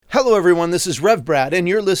Hello, everyone. This is Rev Brad, and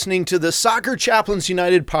you're listening to the Soccer Chaplains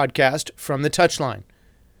United podcast from the Touchline.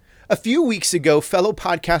 A few weeks ago, fellow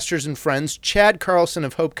podcasters and friends Chad Carlson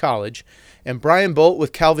of Hope College and Brian Bolt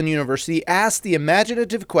with Calvin University asked the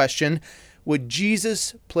imaginative question, would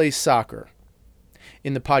Jesus play soccer?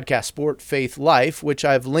 In the podcast Sport, Faith, Life, which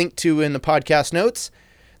I've linked to in the podcast notes,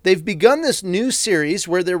 they've begun this new series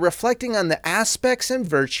where they're reflecting on the aspects and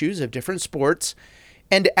virtues of different sports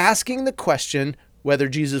and asking the question whether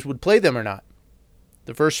Jesus would play them or not.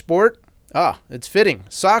 The first sport? It's fitting.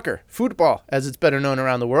 Soccer, football, as it's better known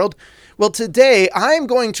around the world. Well, today I'm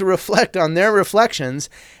going to reflect on their reflections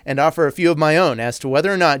and offer a few of my own as to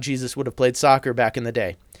whether or not Jesus would have played soccer back in the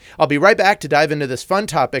day. I'll be right back to dive into this fun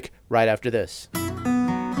topic right after this. He's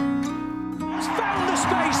found the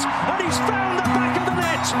space and he's found the back of the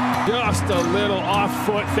net. Just a little off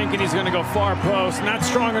foot, thinking he's going to go far post. Not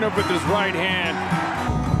strong enough with his right hand.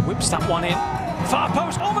 Whips that one in. Far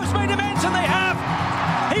post, almost made him ends, and they have.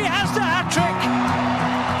 He has the hat-trick.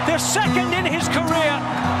 The second in his career.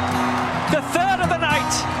 The third of the night.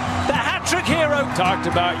 The hat-trick hero. Talked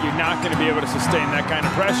about you're not going to be able to sustain that kind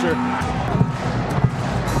of pressure.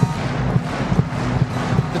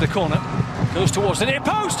 To the corner. Goes towards the near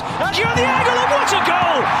post. And you're the angle, and what a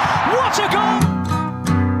goal! What a goal!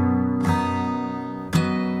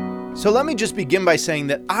 So let me just begin by saying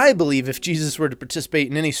that I believe if Jesus were to participate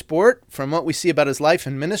in any sport, from what we see about his life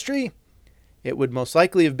and ministry, it would most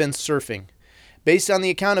likely have been surfing, based on the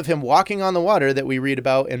account of him walking on the water that we read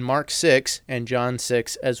about in Mark 6 and John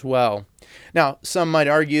 6 as well. Now, some might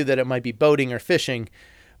argue that it might be boating or fishing,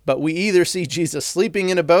 but we either see Jesus sleeping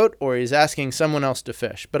in a boat or he's asking someone else to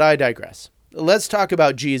fish, but I digress. Let's talk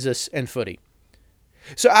about Jesus and footy.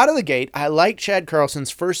 So out of the gate, I like Chad Carlson's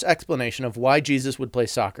first explanation of why Jesus would play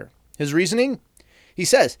soccer. His reasoning? He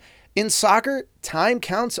says, in soccer, time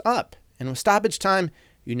counts up, and with stoppage time,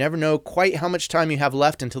 you never know quite how much time you have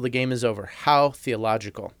left until the game is over. How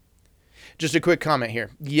theological. Just a quick comment here.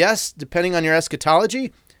 Yes, depending on your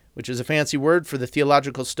eschatology, which is a fancy word for the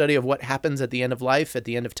theological study of what happens at the end of life, at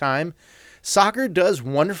the end of time, soccer does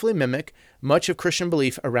wonderfully mimic much of Christian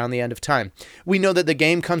belief around the end of time. We know that the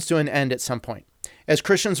game comes to an end at some point. As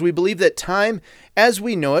Christians, we believe that time, as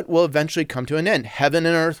we know it, will eventually come to an end. Heaven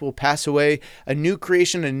and earth will pass away. A new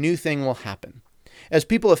creation, a new thing will happen. As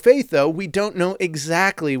people of faith, though, we don't know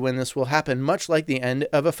exactly when this will happen, much like the end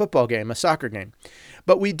of a football game, a soccer game.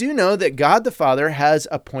 But we do know that God the Father has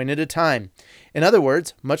appointed a time. In other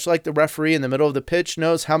words, much like the referee in the middle of the pitch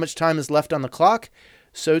knows how much time is left on the clock,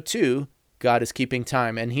 so too, God is keeping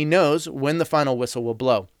time, and he knows when the final whistle will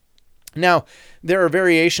blow. Now, there are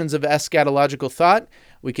variations of eschatological thought.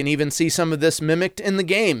 We can even see some of this mimicked in the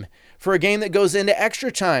game. For a game that goes into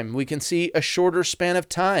extra time, we can see a shorter span of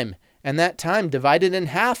time, and that time divided in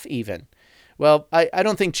half even. Well, I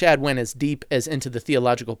don't think Chad went as deep as into the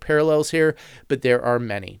theological parallels here, but there are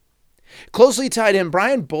many. Closely tied in,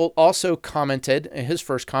 Brian Bolt also commented, his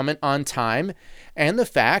first comment, on time and the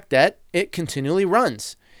fact that it continually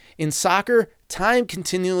runs. In soccer, time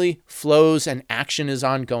continually flows and action is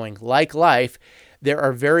ongoing. Like life, there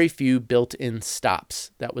are very few built-in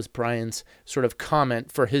stops. That was Brian's sort of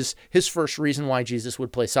comment for his first reason why Jesus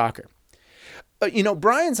would play soccer.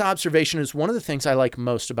 Brian's observation is one of the things I like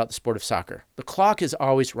most about the sport of soccer. The clock is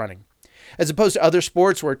always running. As opposed to other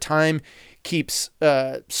sports where time keeps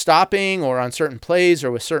stopping, or on certain plays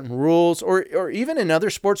or with certain rules, or even in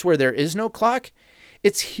other sports where there is no clock,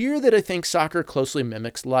 it's here that I think soccer closely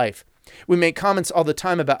mimics life. We make comments all the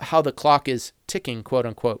time about how the clock is ticking, quote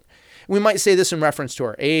unquote. We might say this in reference to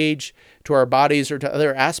our age, to our bodies, or to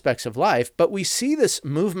other aspects of life, but we see this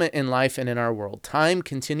movement in life and in our world. Time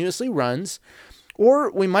continuously runs,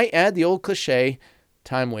 or we might add the old cliche,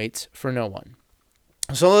 time waits for no one.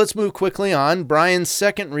 So let's move quickly on. Brian's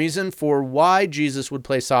second reason for why Jesus would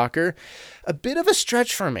play soccer, a bit of a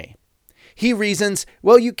stretch for me. He reasons,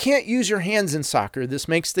 well, you can't use your hands in soccer. This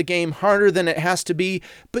makes the game harder than it has to be,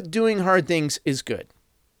 but doing hard things is good.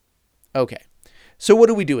 Okay, so what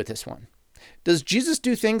do we do with this one? Does Jesus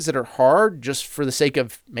do things that are hard just for the sake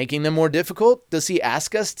of making them more difficult? Does he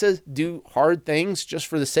ask us to do hard things just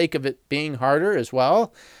for the sake of it being harder as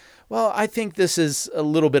well? Well, I think this is a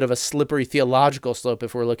little bit of a slippery theological slope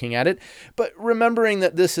if we're looking at it, but remembering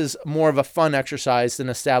that this is more of a fun exercise than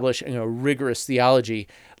establishing a rigorous theology,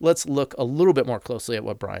 let's look a little bit more closely at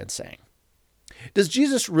what Brian's saying. Does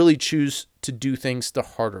Jesus really choose to do things the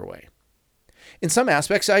harder way? In some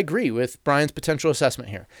aspects, I agree with Brian's potential assessment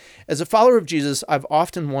here. As a follower of Jesus, I've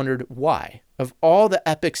often wondered why. Of all the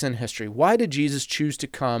epics in history, why did Jesus choose to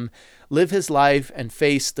come, live his life, and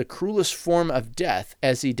face the cruelest form of death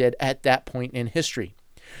as he did at that point in history?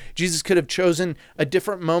 Jesus could have chosen a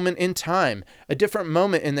different moment in time, a different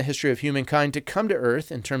moment in the history of humankind to come to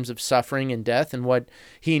earth in terms of suffering and death and what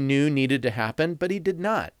he knew needed to happen, but he did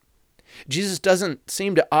not. Jesus doesn't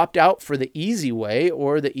seem to opt out for the easy way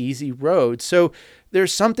or the easy road. So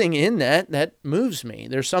there's something in that moves me.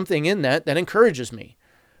 There's something in that encourages me.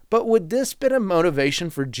 But would this be a motivation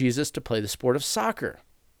for Jesus to play the sport of soccer?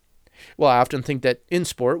 Well, I often think that in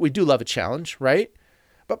sport, we do love a challenge, right?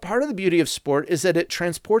 But part of the beauty of sport is that it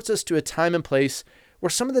transports us to a time and place where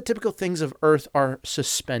some of the typical things of earth are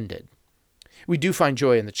suspended. We do find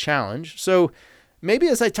joy in the challenge. So maybe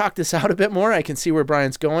as I talk this out a bit more, I can see where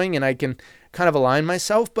Brian's going and I can kind of align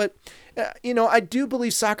myself. But, I do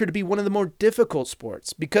believe soccer to be one of the more difficult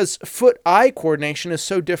sports because foot-eye coordination is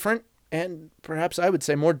so different and perhaps I would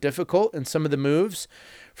say more difficult in some of the moves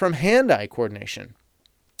from hand-eye coordination.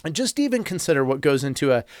 And just even consider what goes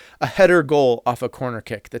into a header goal off a corner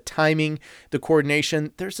kick, the timing, the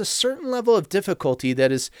coordination. There's a certain level of difficulty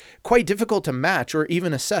that is quite difficult to match or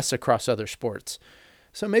even assess across other sports.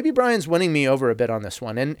 So maybe Brian's winning me over a bit on this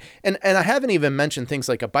one. And I haven't even mentioned things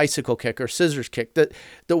like a bicycle kick or scissors kick,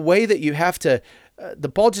 the way that you have to, the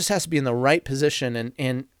ball just has to be in the right position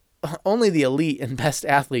and only the elite and best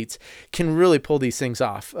athletes can really pull these things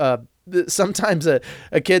off. Sometimes a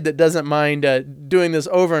kid that doesn't mind doing this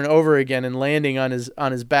over and over again and landing on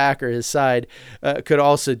his back or his side could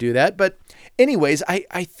also do that. But anyways,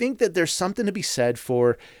 I think that there's something to be said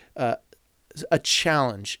for a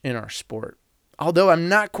challenge in our sport. Although I'm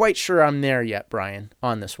not quite sure I'm there yet, Brian,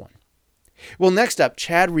 on this one. Well, next up,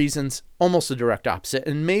 Chad reasons almost the direct opposite,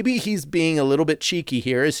 and maybe he's being a little bit cheeky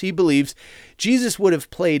here as he believes Jesus would have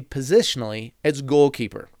played positionally as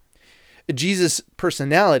goalkeeper. Jesus'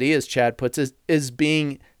 personality, as Chad puts it, is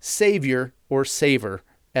being savior or saver,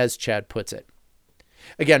 as Chad puts it.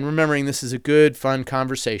 Again, remembering this is a good, fun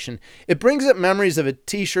conversation. It brings up memories of a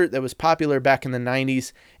t-shirt that was popular back in the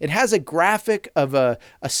 90s. It has a graphic of a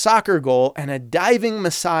soccer goal and a diving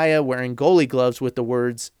Messiah wearing goalie gloves with the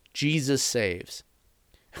words, Jesus saves.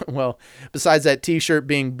 Well, besides that t-shirt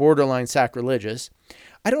being borderline sacrilegious,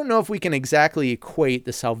 I don't know if we can exactly equate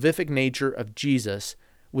the salvific nature of Jesus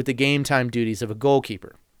with the game time duties of a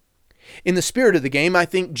goalkeeper. In the spirit of the game, I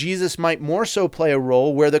think Jesus might more so play a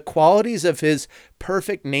role where the qualities of his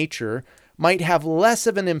perfect nature might have less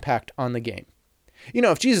of an impact on the game.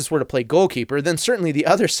 If Jesus were to play goalkeeper, then certainly the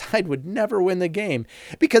other side would never win the game,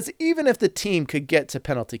 because even if the team could get to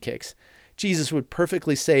penalty kicks, Jesus would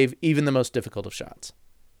perfectly save even the most difficult of shots.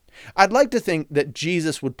 I'd like to think that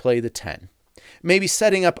Jesus would play the 10, maybe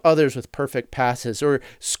setting up others with perfect passes or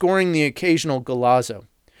scoring the occasional golazo.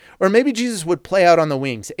 Or maybe Jesus would play out on the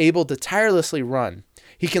wings, able to tirelessly run.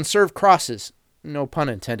 He can serve crosses, no pun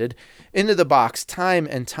intended, into the box time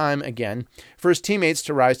and time again for his teammates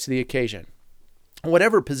to rise to the occasion.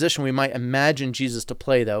 Whatever position we might imagine Jesus to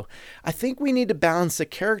play, though, I think we need to balance the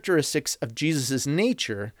characteristics of Jesus'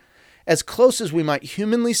 nature as close as we might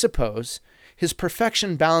humanly suppose, his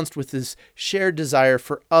perfection balanced with his shared desire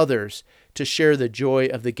for others to share the joy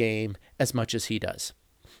of the game as much as he does.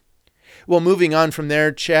 Well, moving on from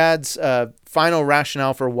there, Chad's final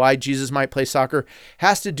rationale for why Jesus might play soccer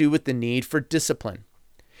has to do with the need for discipline.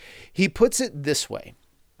 He puts it this way.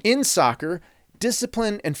 In soccer,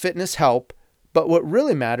 discipline and fitness help, but what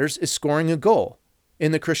really matters is scoring a goal.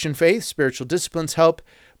 In the Christian faith, spiritual disciplines help,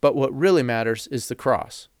 but what really matters is the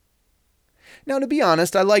cross. Now, to be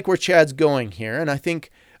honest, I like where Chad's going here, and I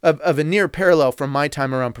think of a near parallel from my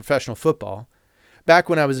time around professional football. Back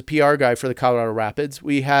when I was a PR guy for the Colorado Rapids,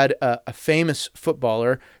 we had a famous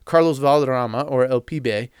footballer, Carlos Valderrama, or El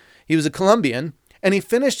Pibe. He was a Colombian, and he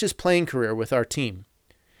finished his playing career with our team.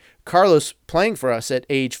 Carlos, playing for us at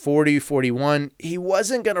age 40, 41, he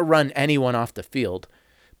wasn't going to run anyone off the field,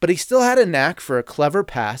 but he still had a knack for a clever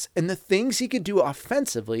pass, and the things he could do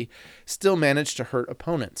offensively still managed to hurt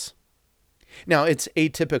opponents. Now, it's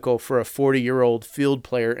atypical for a 40-year-old field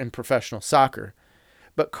player in professional soccer,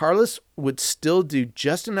 but Carlos would still do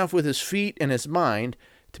just enough with his feet and his mind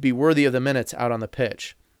to be worthy of the minutes out on the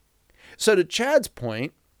pitch. So to Chad's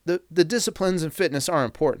point, the disciplines and fitness are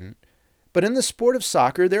important, but in the sport of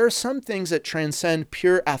soccer, there are some things that transcend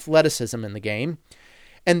pure athleticism in the game,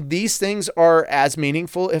 and these things are as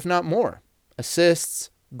meaningful, if not more. Assists,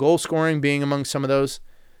 goal scoring being among some of those.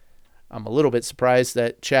 I'm a little bit surprised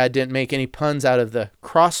that Chad didn't make any puns out of the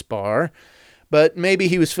crossbar, but maybe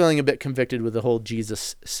he was feeling a bit convicted with the whole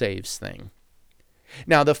Jesus saves thing.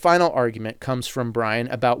 Now, the final argument comes from Brian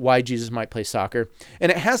about why Jesus might play soccer,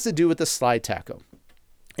 and it has to do with the slide tackle.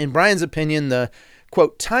 In Brian's opinion, the,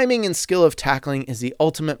 quote, timing and skill of tackling is the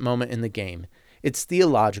ultimate moment in the game. It's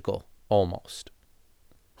theological, almost.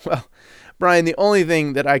 Well, Brian, the only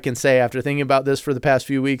thing that I can say after thinking about this for the past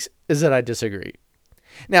few weeks is that I disagree.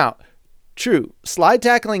 Now, true, slide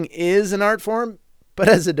tackling is an art form, but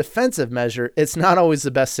as a defensive measure, it's not always the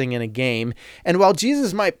best thing in a game. And while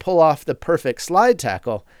Jesus might pull off the perfect slide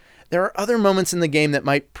tackle, there are other moments in the game that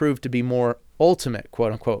might prove to be more ultimate,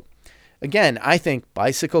 quote unquote. Again, I think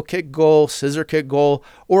bicycle kick goal, scissor kick goal,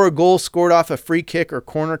 or a goal scored off a free kick or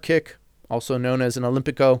corner kick, also known as an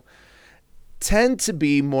Olympico, tend to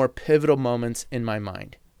be more pivotal moments in my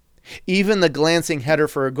mind. Even the glancing header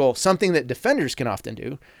for a goal, something that defenders can often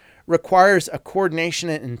do, requires a coordination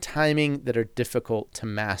and timing that are difficult to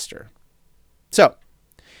master. So,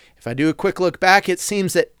 if I do a quick look back, it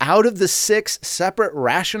seems that out of the 6 separate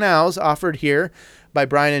rationales offered here by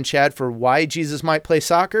Brian and Chad for why Jesus might play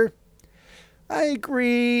soccer, I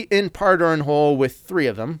agree in part or in whole with 3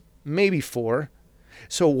 of them, maybe 4.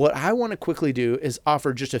 So what I want to quickly do is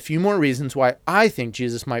offer just a few more reasons why I think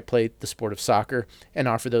Jesus might play the sport of soccer and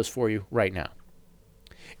offer those for you right now.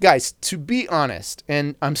 Guys, to be honest,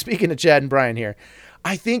 and I'm speaking to Chad and Brian here,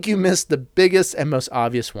 I think you missed the biggest and most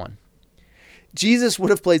obvious one. Jesus would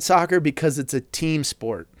have played soccer because it's a team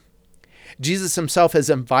sport. Jesus himself has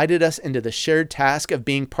invited us into the shared task of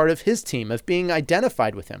being part of his team, of being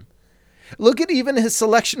identified with him. Look at even his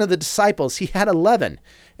selection of the disciples. He had 11.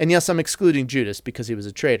 And yes, I'm excluding Judas because he was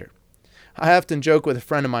a traitor. I often joke with a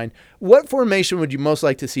friend of mine, what formation would you most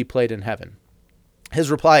like to see played in heaven? His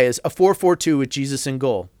reply is a 4-4-2 with Jesus in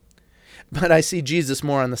goal. But I see Jesus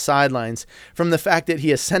more on the sidelines from the fact that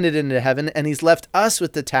he ascended into heaven and he's left us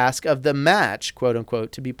with the task of the match, quote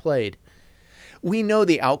unquote, to be played. We know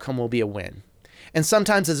the outcome will be a win. And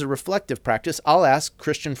sometimes as a reflective practice, I'll ask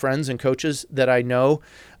Christian friends and coaches that I know,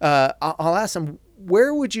 I'll ask them,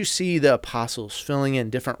 where would you see the apostles filling in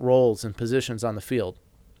different roles and positions on the field?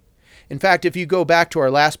 In fact, if you go back to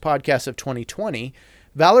our last podcast of 2020,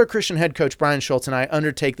 Valor Christian head coach Brian Schultz and I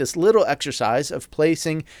undertake this little exercise of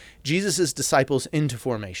placing Jesus' disciples into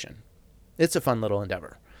formation. It's a fun little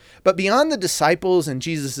endeavor. But beyond the disciples and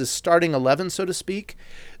Jesus' starting 11, so to speak,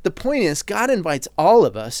 the point is God invites all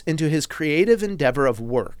of us into his creative endeavor of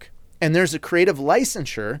work. And there's a creative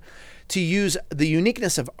licensure to use the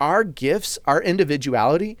uniqueness of our gifts, our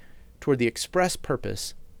individuality, toward the express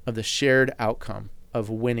purpose of the shared outcome of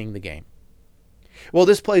winning the game. Well,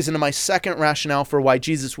 this plays into my second rationale for why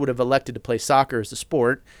Jesus would have elected to play soccer as a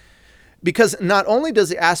sport, because not only does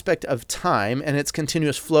the aspect of time and its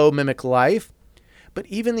continuous flow mimic life, but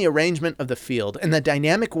even the arrangement of the field and the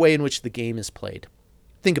dynamic way in which the game is played.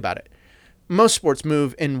 Think about it. Most sports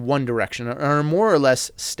move in one direction and are more or less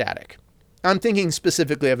static. I'm thinking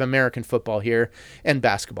specifically of American football here and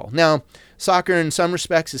basketball. Now, soccer in some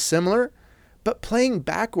respects is similar, but playing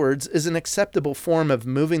backwards is an acceptable form of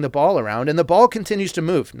moving the ball around, and the ball continues to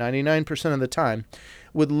move 99% of the time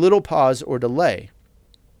with little pause or delay.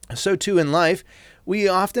 So too in life, we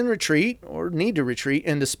often retreat or need to retreat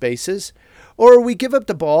into spaces, or we give up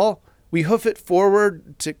the ball, we hoof it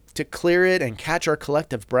forward to clear it and catch our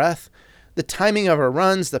collective breath. The timing of our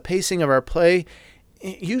runs, the pacing of our play,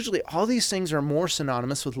 usually all these things are more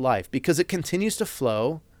synonymous with life because it continues to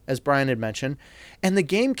flow, as Brian had mentioned, and the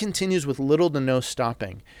game continues with little to no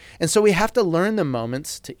stopping. And so we have to learn the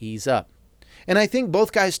moments to ease up. And I think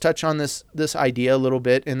both guys touch on this idea a little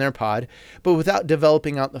bit in their pod, but without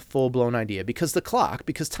developing out the full-blown idea because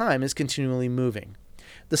time is continually moving.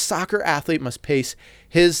 The soccer athlete must pace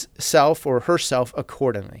his self or herself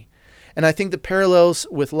accordingly. And I think the parallels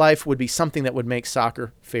with life would be something that would make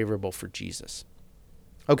soccer favorable for Jesus.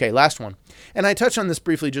 Okay, last one. And I touched on this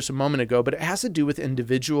briefly just a moment ago, but it has to do with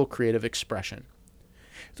individual creative expression.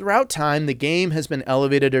 Throughout time, the game has been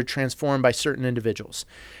elevated or transformed by certain individuals.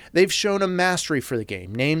 They've shown a mastery for the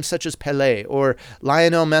game. Names such as Pelé or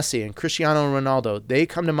Lionel Messi and Cristiano Ronaldo, they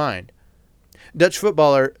come to mind. Dutch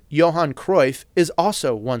footballer Johan Cruyff is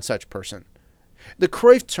also one such person. The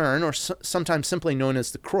Cruyff turn, or sometimes simply known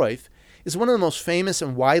as the Cruyff, is one of the most famous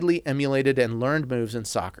and widely emulated and learned moves in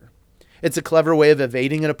soccer. It's a clever way of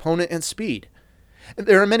evading an opponent at speed.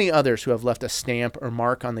 There are many others who have left a stamp or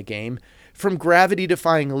mark on the game, from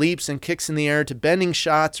gravity-defying leaps and kicks in the air to bending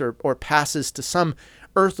shots or passes to some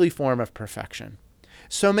earthly form of perfection.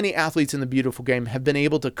 So many athletes in the beautiful game have been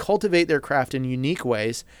able to cultivate their craft in unique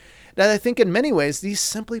ways that I think in many ways these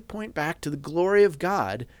simply point back to the glory of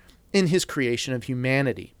God in his creation of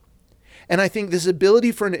humanity. And I think this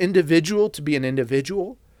ability for an individual to be an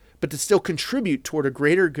individual, but to still contribute toward a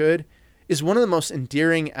greater good, is one of the most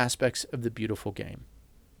endearing aspects of the beautiful game.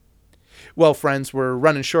 Well, friends, we're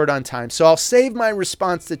running short on time, so I'll save my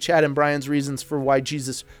response to Chad and Brian's reasons for why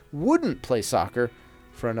Jesus wouldn't play soccer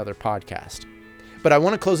for another podcast. But I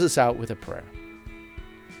want to close this out with a prayer.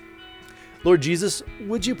 Lord Jesus,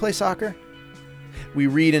 would you play soccer? We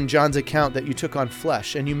read in John's account that you took on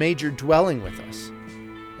flesh and you made your dwelling with us.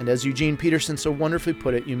 And as Eugene Peterson so wonderfully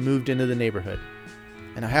put it, you moved into the neighborhood.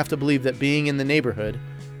 And I have to believe that being in the neighborhood,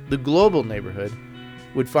 the global neighborhood,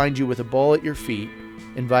 would find you with a ball at your feet,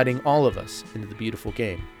 inviting all of us into the beautiful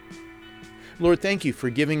game. Lord, thank you for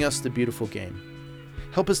giving us the beautiful game.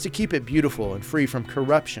 Help us to keep it beautiful and free from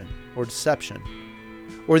corruption or deception,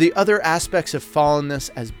 or the other aspects of fallenness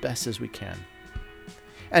as best as we can.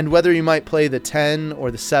 And whether you might play the 10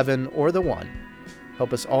 or the 7 or the 1,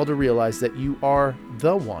 help us all to realize that you are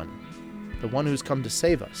the one who's come to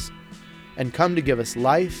save us, and come to give us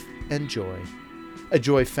life and joy, a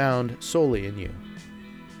joy found solely in you.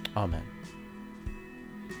 Amen.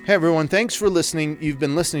 Hey everyone, thanks for listening. You've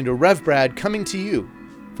been listening to Rev Brad coming to you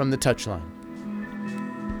from the Touchline.